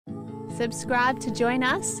Subscribe to join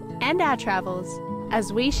us and our travels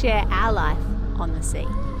as we share our life on the sea.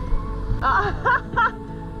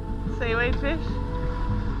 Seaweed fish.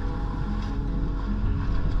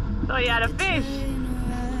 Thought you had a fish.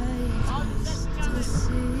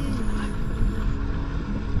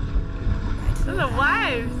 There's a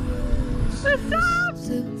wave. What's up?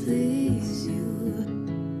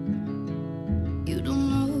 You don't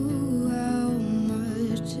know how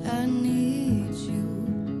much I need you,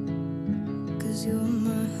 'cause you're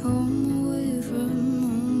my home away from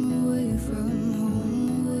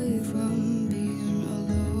being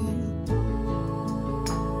alone.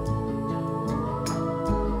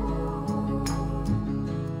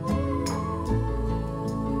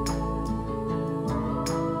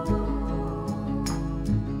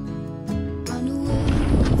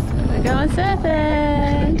 We're going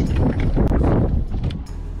surfing.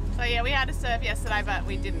 So yeah, we had a surf yesterday, but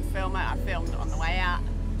we didn't film it. I filmed on the way out.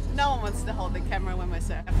 No one wants to hold the camera when we're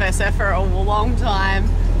surfing. First surf for a long time.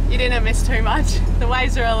 You didn't miss too much. The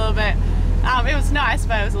waves were a little bit, it was nice,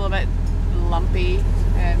 but it was a little bit lumpy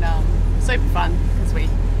and super fun because we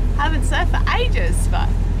haven't surfed for ages. But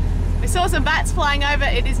we saw some bats flying over.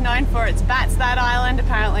 It is known for its bats, that island.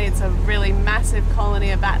 Apparently it's a really massive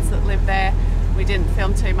colony of bats that live there. We didn't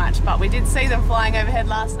film too much, but we did see them flying overhead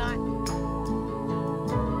last night.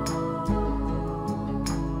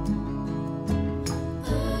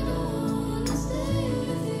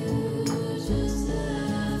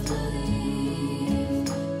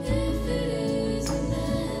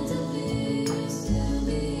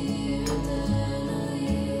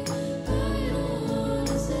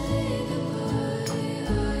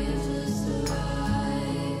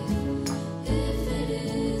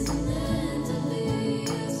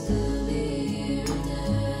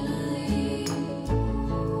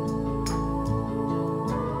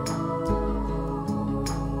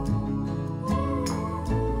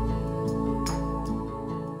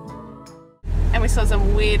 And we saw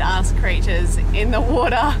some weird ass creatures in the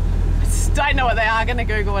water. I just don't know what they are. I'm gonna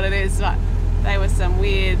Google what it is, but they were some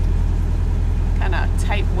weird kind of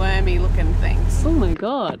tapewormy looking things. Oh my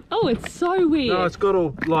god. Oh, it's so weird. No, it's got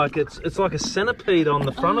all like it's like a centipede on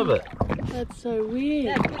the front of it. That's so weird.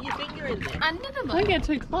 Yeah, put your finger in there. Under the Don't get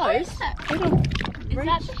too close. Is that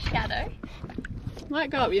the shadow? Might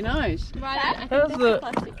go up your nose. Right. How's the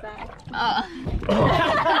Plastic bag.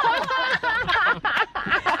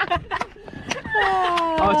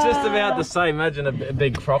 I was just about to say, imagine a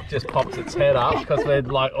big croc just pops its head up because we're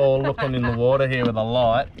like all looking in the water here with a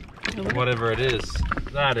light. Whatever it is.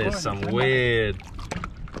 That is some weird.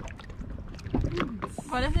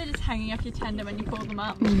 What if they're just hanging off your tender when you pull them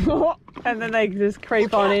up? And then they just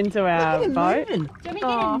creep on into our boat. Do you want me to get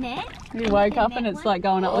a net? You woke up and it's like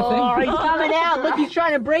going up the thing. Oh, he's coming out. Look, he's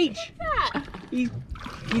trying to breach. He's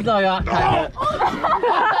like, okay.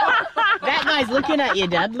 That guy's looking at you,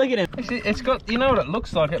 Dad. Look at him. It's got, you know what it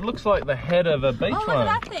looks like? It looks like the head of a beach Oh, look worm.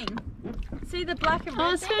 at that thing. See the black and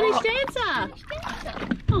red? Oh, Spanish dancer.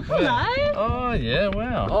 Oh, hello. Oh yeah,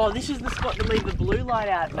 wow. Oh, this is the spot to leave the blue light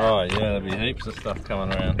out. Oh yeah, there'll be heaps of stuff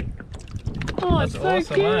coming around. Oh, That's it's so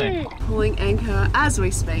awesome, cute. eh? Pulling anchor as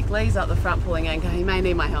we speak. Lee's up the front pulling anchor. He may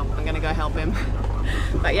need my help. I'm gonna go help him.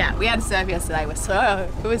 But yeah, we had a surf yesterday. It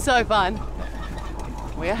was so fun.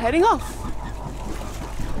 We are heading off.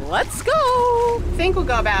 Let's go. I think we'll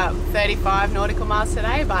go about 35 nautical miles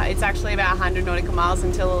today, but it's actually about 100 nautical miles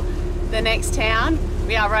until the next town.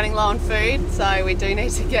 We are running low on food, so we do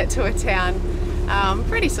need to get to a town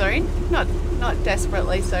pretty soon. Not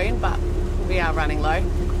desperately soon, but we are running low.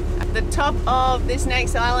 The top of this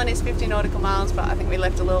next island is 50 nautical miles, but I think we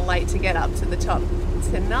left a little late to get up to the top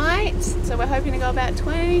tonight. So we're hoping to go about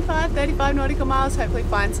 25, 35 nautical miles, hopefully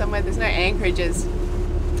find somewhere. There's no anchorages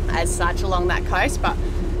as such along that coast, but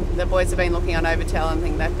the boys have been looking on Overtel and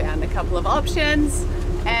think they've found a couple of options.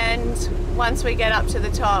 And once we get up to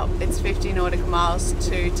the top, it's 50 nautical miles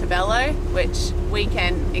to Tobelo, which we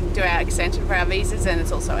can do our extension for our visas, and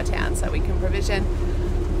it's also a town, so we can provision.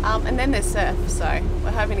 And then there's surf, so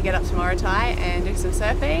we're hoping to get up to Morotai and do some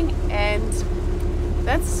surfing, and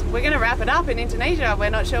we're going to wrap it up in Indonesia. We're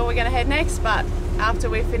not sure we're going to head next, but after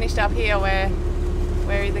we've finished up here, we're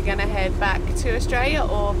either going to head back to Australia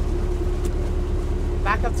or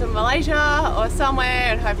back up to Malaysia or somewhere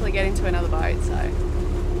and hopefully get into another boat. So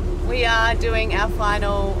we are doing our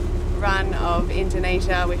final run of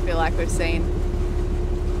Indonesia. We feel like we've seen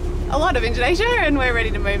a lot of Indonesia and we're ready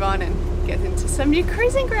to move on and get into some new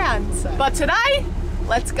cruising grounds. So. But today,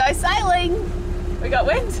 let's go sailing. We got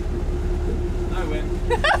wind? No wind.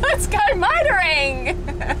 Let's go motoring.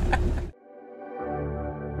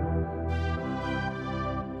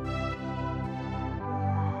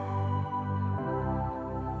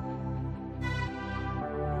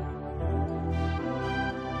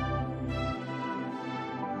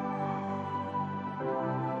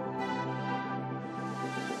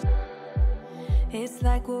 It's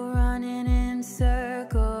like we're running in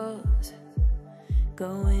circles,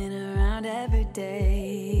 going around every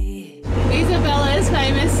day. These are Bella's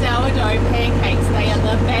famous sourdough pancakes. They are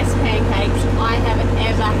the best pancakes I have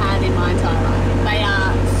ever had in my entire life. They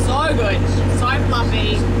are so good, so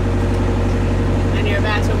fluffy, and you're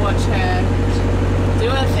about to watch her do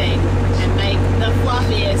her thing and make the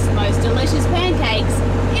fluffiest, most delicious pancakes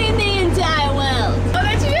in the entire world. Oh,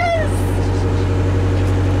 there she is!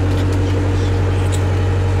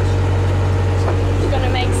 She's gonna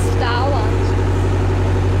make star ones.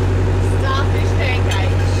 Starfish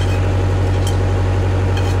pancakes.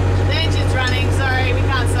 The engine's running, sorry, we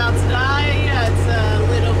can't start today. It's a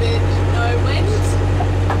little bit no wind.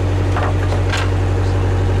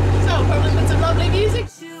 So we'll probably put some lovely music.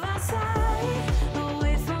 You outside,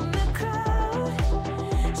 away from the crowd.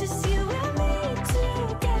 Just you and me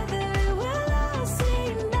together, it will all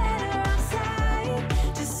seem better outside.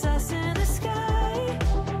 Just us in the sky.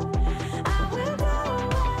 I will go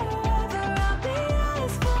wherever, I'll be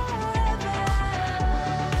yours forever.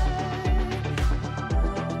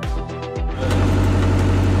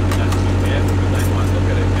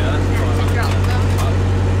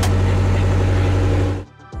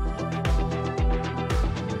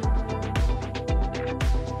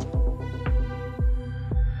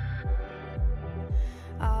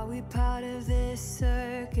 Are we part of this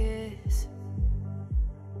circus?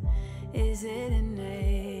 Is it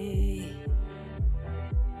innate?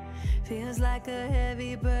 Feels like a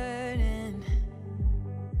heavy burden,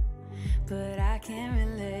 but I can't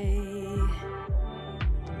relate.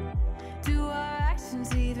 Do our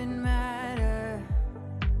actions even matter?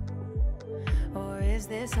 Or is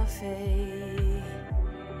this our fate?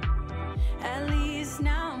 At least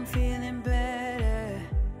now I'm feeling better.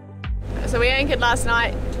 So we anchored last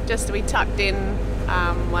night, we tucked in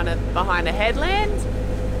behind a headland,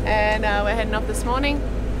 and we're heading off this morning.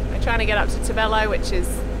 We're trying to get up to Tobelo, which is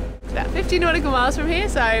about 50 nautical miles from here,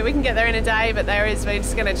 so we can get there in a day, but we're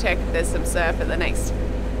just going to check if there's some surf at the next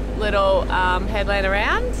little headland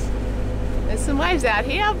around. There's some waves out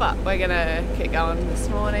here, but we're going to keep going this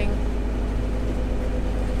morning.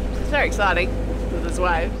 It's very exciting with those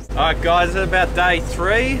waves. Alright guys, it's about day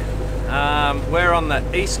 3. We're on the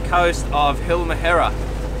east coast of Halmahera.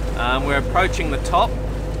 We're approaching the top.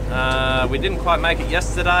 We didn't quite make it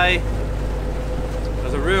yesterday. It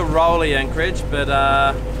was a real rolly anchorage, but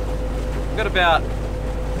we've got about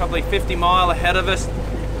probably 50 miles ahead of us.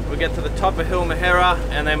 We'll get to the top of Halmahera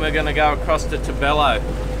and then we're going to go across to Tobelo.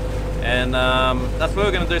 And that's where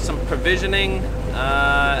we're going to do some provisioning,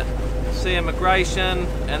 see immigration,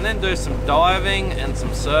 and then do some diving and some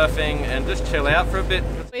surfing and just chill out for a bit.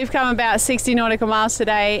 We've come about 60 nautical miles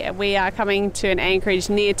today. We are coming to an anchorage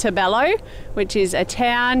near Tobelo, which is a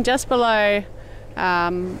town just below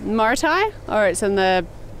Morotai, or it's in the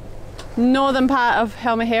northern part of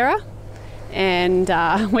Halmahera. And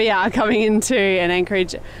we are coming into an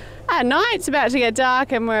anchorage at night. It's about to get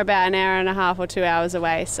dark and we're about an hour and a half or 2 hours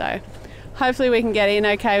away. So hopefully we can get in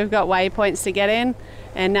okay. We've got waypoints to get in,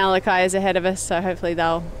 and Nalakai is ahead of us, so hopefully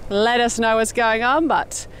they'll let us know what's going on.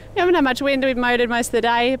 But we haven't had much wind, we've motored most of the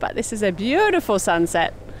day, but this is a beautiful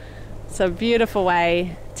sunset. It's a beautiful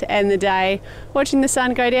way to end the day, watching the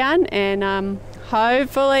sun go down, and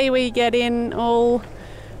hopefully we get in all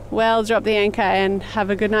well, drop the anchor and have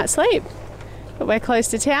a good night's sleep. But we're close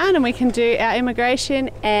to town and we can do our immigration,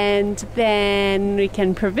 and then we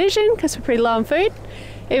can provision because we're pretty low on food,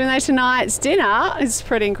 even though tonight's dinner is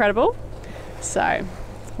pretty incredible. So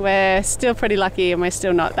we're still pretty lucky and we're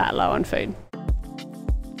still not that low on food.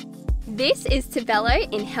 This is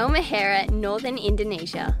Tobelo in Halmahera, northern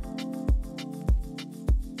Indonesia.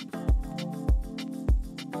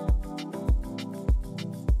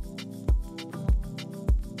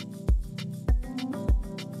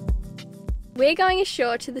 We're going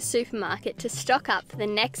ashore to the supermarket to stock up for the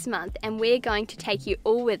next month, and we're going to take you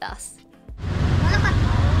all with us.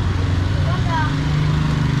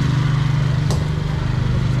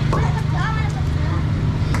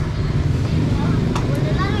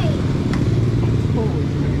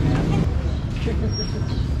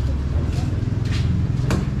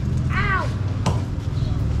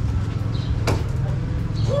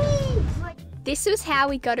 This was how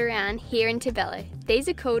we got around here in Tobelo. These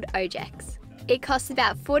are called ojeks. It costs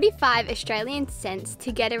about 45 Australian cents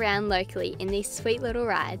to get around locally in these sweet little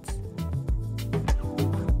rides.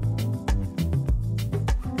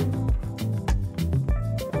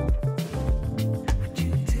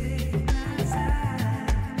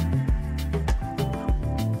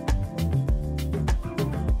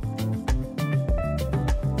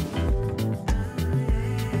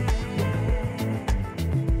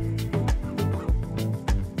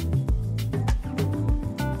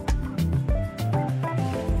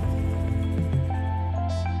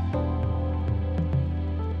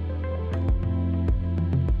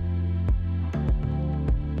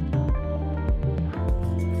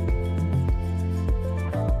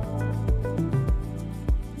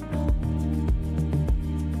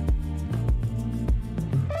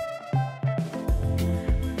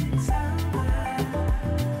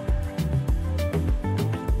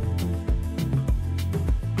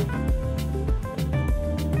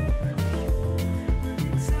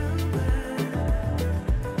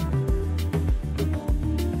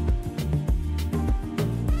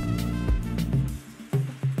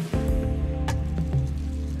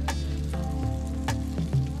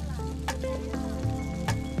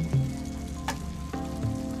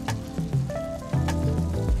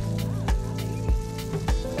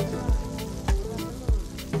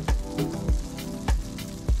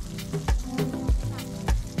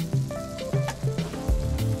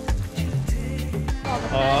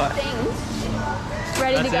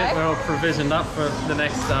 ready That's to go? it. We're all provisioned up for the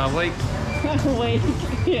next week. A week.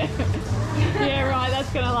 Yeah. Yeah, right.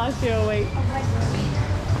 That's gonna last you a week.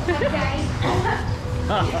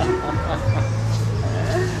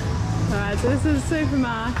 Alright, so this is a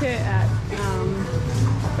supermarket at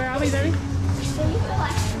where are we, Debbie?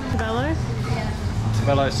 Tobelo?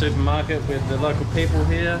 Tobelo supermarket with the local people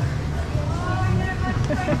here.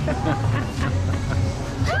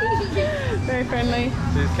 Very friendly.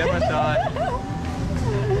 She's camera shy.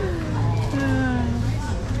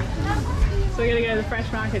 So we're gonna go to the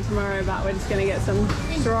fresh market tomorrow, but we're just gonna get some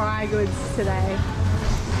dry goods today.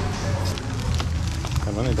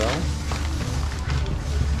 How many, darling?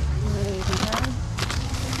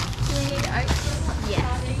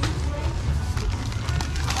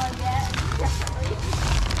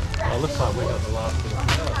 Oh, looks like we got the last bit.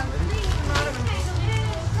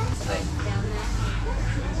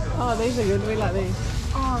 Oh, these are good. We like these.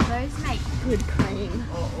 Oh, those make Good cream.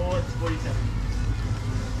 Oh, it's 47.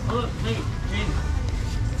 Oh, look, hey, Jen.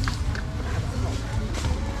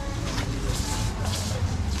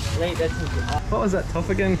 Wait, that's What was that top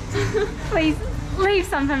again? Please leave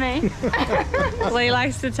some for me. Lee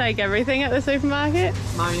likes to take everything at the supermarket.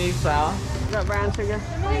 mayonnaise flour. We've got brown sugar.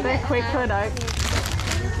 They're quick for it out.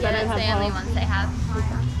 Yeah, don't that's have the only half. ones they have.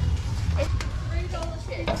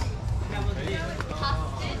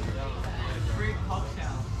 Fruit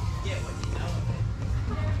cocktail. Get what you know.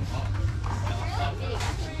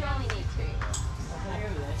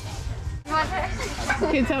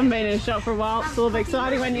 Kids haven't been in a shop for a while. It's a little bit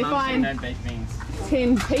exciting when you find Don't bake beans.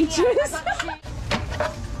 10 peaches.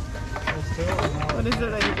 What is it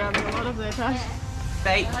that you're grabbing a lot of there, Tash?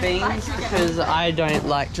 Baked beans because I don't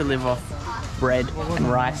like to live off bread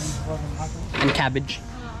and rice and cabbage.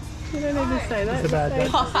 You don't need to say that. It's a bad day.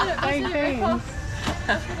 Baked beans.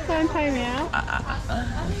 Don't pay me out.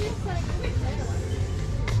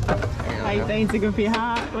 Baked beans are good for your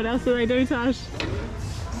heart. What else do they do, Tash?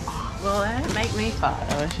 Well, they make me fat.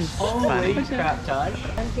 Which is funny. Crap, Taj.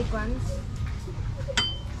 Big ones.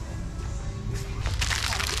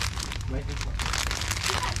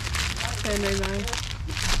 San Remo.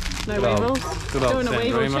 No Good old- weevils. Good old Doing a San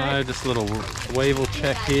weevil Remo, check. just a little weevil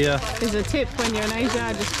check here. There's a tip when you're in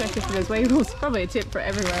Asia, just check if there's weevils. Probably a tip for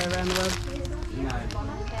everywhere around the world.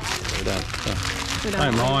 We don't, We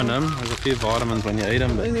don't mind them. There's a few vitamins when you eat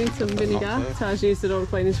them, We but need some vinegar. Not Taj used it all to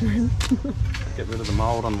clean his room. get rid of the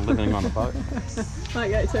mould on living on a boat. Might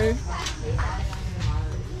go too.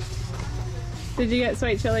 Did you get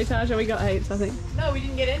sweet chilli, Taj? We got heaps, I think. No, we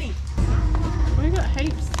didn't get any. We got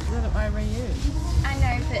heaps that I reused. I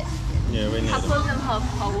know, but Yeah, we a need couple to of them have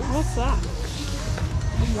holes. What's that?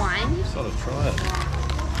 Wine. sort of try it.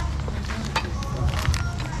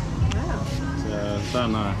 Wow.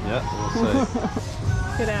 Don't know yet, we'll see.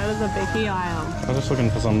 Get out of the Bicky aisle. I'm just looking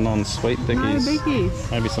for some non-sweet No bickies.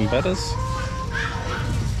 Bickies. Maybe some betters.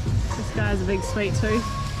 This guy's a big sweet tooth.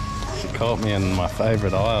 She caught me in my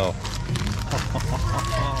favourite aisle.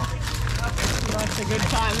 That's a good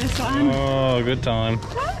time, this one. Oh, good time.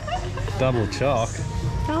 Double chalk.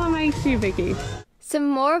 Colour makes you Bicky. Some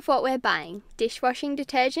more of what we're buying: dishwashing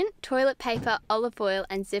detergent, toilet paper, olive oil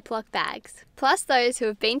and Ziploc bags. Plus those who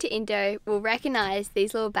have been to Indo will recognise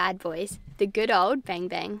these little bad boys, the good old Bang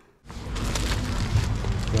Bang.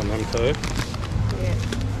 You want them too? Yeah.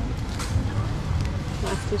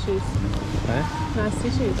 Nice tissues. Eh? Nice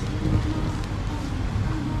tissues.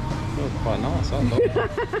 That was quite nice, I thought.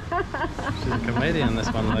 She's a comedian, this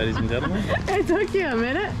one, ladies and gentlemen. It took you a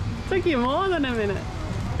minute. It took you more than a minute.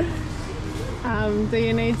 Do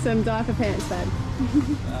you need some diaper pants, babe?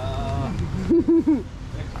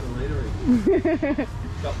 Extra litery.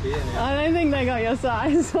 Got beer now. I don't think they got your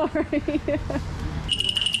size, sorry.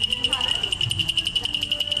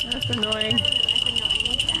 That's annoying.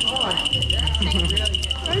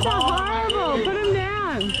 Those are horrible. Put them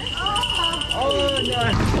down. Oh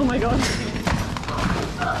no! Oh my god.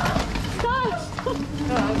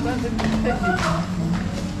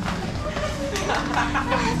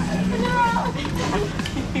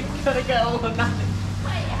 Gotta go all the night.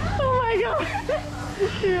 Oh my god.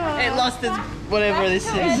 Yeah. It lost its whatever this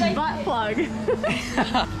is. It's butt plug.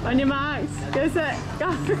 On your marks. Go set.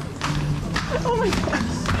 Go. Oh my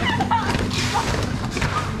gosh.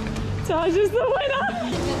 Taj is the winner.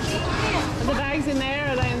 Are the bags in there? Or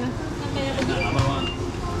are they in the... Another one.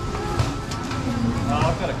 Oh,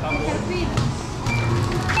 I've got a couple.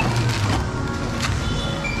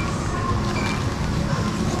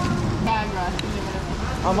 Bag, right?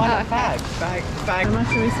 I might have bag. How much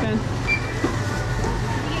do we spend?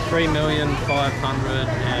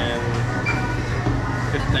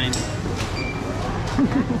 3,515,000.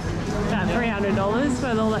 About $300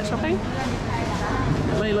 with all that shopping.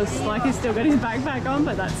 Lee looks like he's still got his backpack on,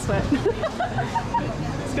 but that's sweat.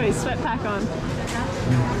 He's got his sweat pack on.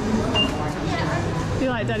 Do you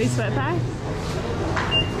like Daddy's sweat pack?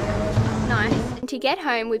 Nice. And to get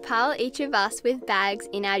home, we pile each of us with bags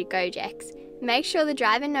in our Gojeks. Make sure the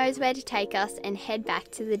driver knows where to take us and head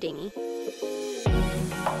back to the dinghy.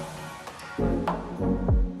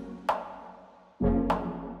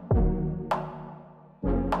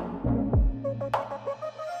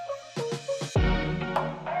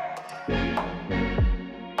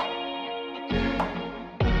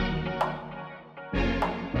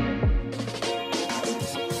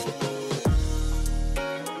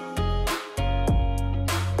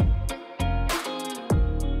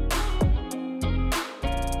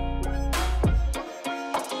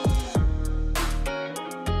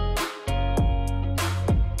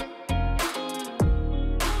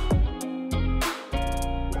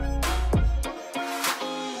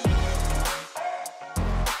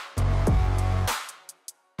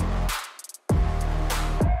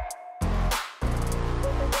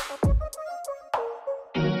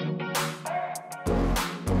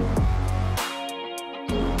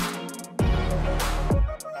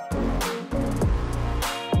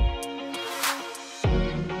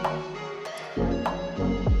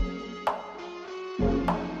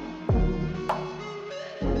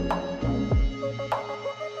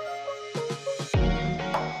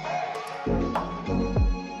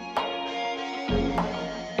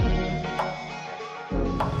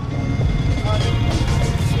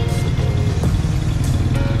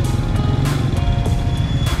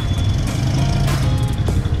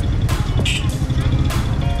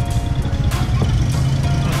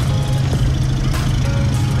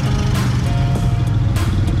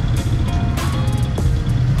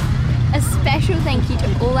 Thank you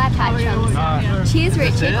to all our patrons. Cheers,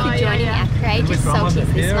 Richard, for joining our courageous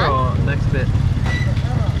salties this month. Or next bit?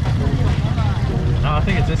 No, I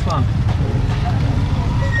think it's this one.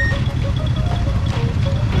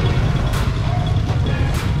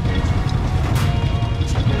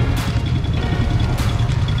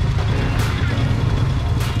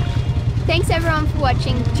 Thanks everyone for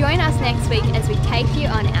watching. Join us next week as we take you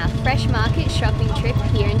on our fresh market shopping trip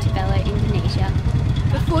here in Tobelo, Indonesia.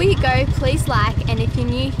 Before you go, please like, and if you're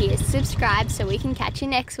new here, subscribe so we can catch you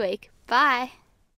next week. Bye!